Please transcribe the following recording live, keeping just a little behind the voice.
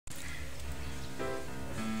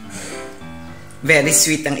Very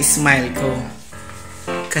sweet ang smile ko.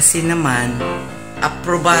 Kasi naman,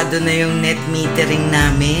 aprobado na yung net metering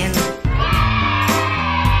namin.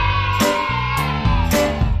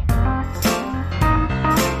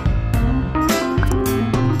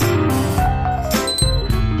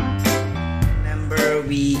 Remember,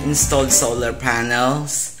 we installed solar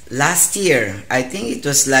panels last year. I think it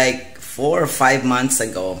was like 4 or 5 months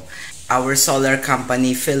ago. Our solar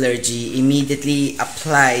company Philergy immediately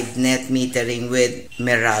applied net metering with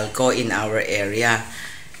Meralco in our area.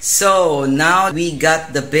 So now we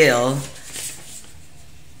got the bill.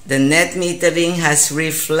 The net metering has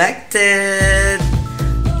reflected.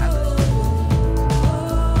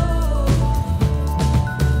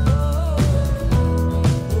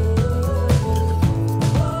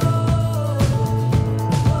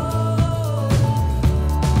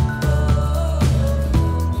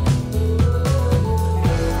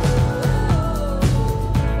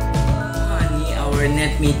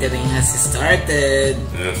 Net metering has started.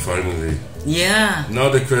 Yeah, finally. Yeah. Now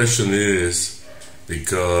the question is,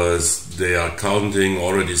 because they are counting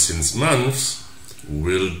already since months,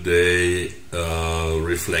 will they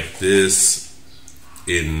reflect this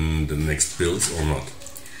in the next bills or not?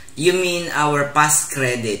 You mean our past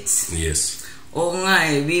credits? Yes. Oo nga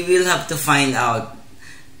eh, we will have to find out.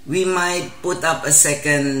 We might put up a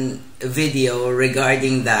second video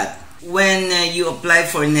regarding that. When you apply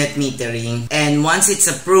for net metering, and once it's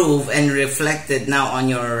approved and reflected now on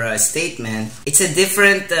your statement, it's a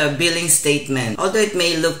different billing statement. Although it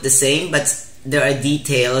may look the same, but there are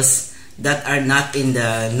details that are not in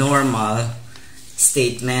the normal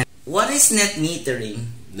statement. What is net metering?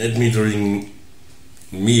 Net metering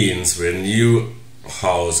means when your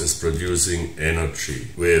house is producing energy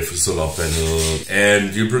with solar panel and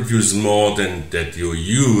you produce more than that you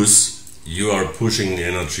use, you are pushing the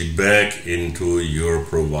energy back into your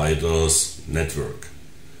provider's network.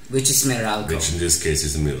 Which is Meralco. Which in this case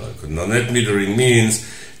is Meralco. Now net metering means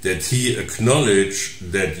that he acknowledges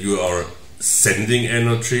that you are sending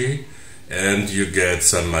energy and you get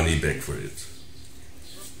some money back for it.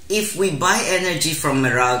 If we buy energy from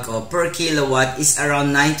Meralco, per kilowatt is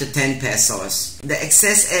around 9 to 10 pesos. The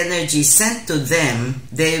excess energy sent to them,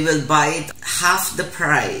 they will buy it half the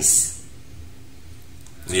price.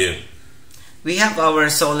 Yeah. We have our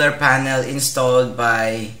solar panel installed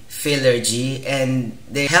by Philergy and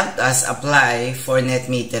they helped us apply for net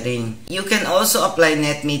metering. You can also apply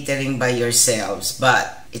net metering by yourselves,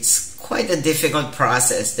 but it's quite a difficult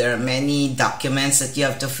process. There are many documents that you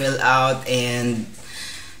have to fill out, and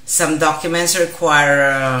some documents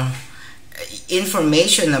require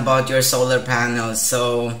information about your solar panels.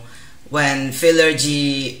 So when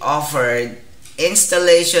Philergy offered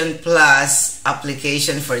installation plus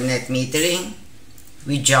application for net metering,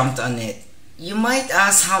 we jumped on it. You might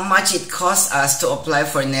ask how much it cost us to apply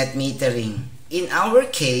for net metering. In our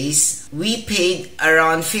case, we paid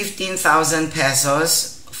around 15,000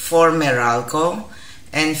 pesos for Meralco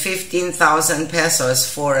and 15,000 pesos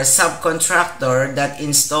for a subcontractor that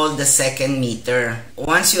installed the second meter.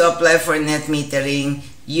 Once you apply for net metering,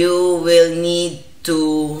 you will need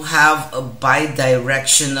to have a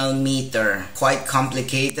bi-directional meter. Quite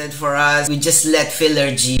complicated for us. We just let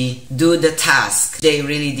Philergy do the task. They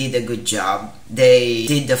really did a good job. They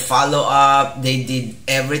did the follow-up. They did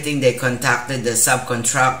everything. They contacted the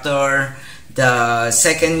subcontractor. The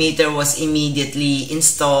second meter was immediately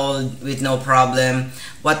installed with no problem.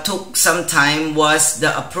 What took some time was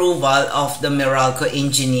the approval of the Meralco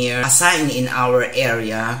engineer assigned in our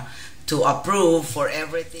area to approve for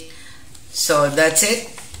everything. So that's it.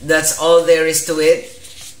 That's all there is to it.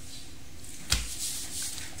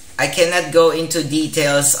 I cannot go into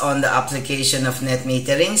details on the application of net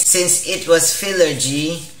metering since it was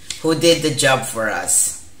Philergy who did the job for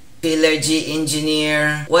us. Philergy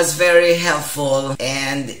engineer was very helpful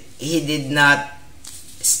and he did not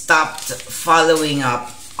stop following up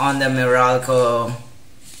on the Meralco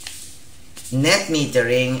net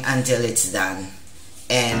metering until it's done.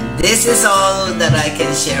 And this is all that I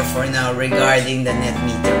can share for now regarding the net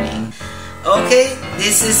metering. Okay,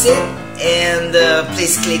 this is it. And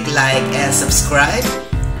please click like and subscribe.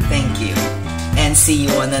 Thank you. And see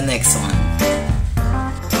you on the next one.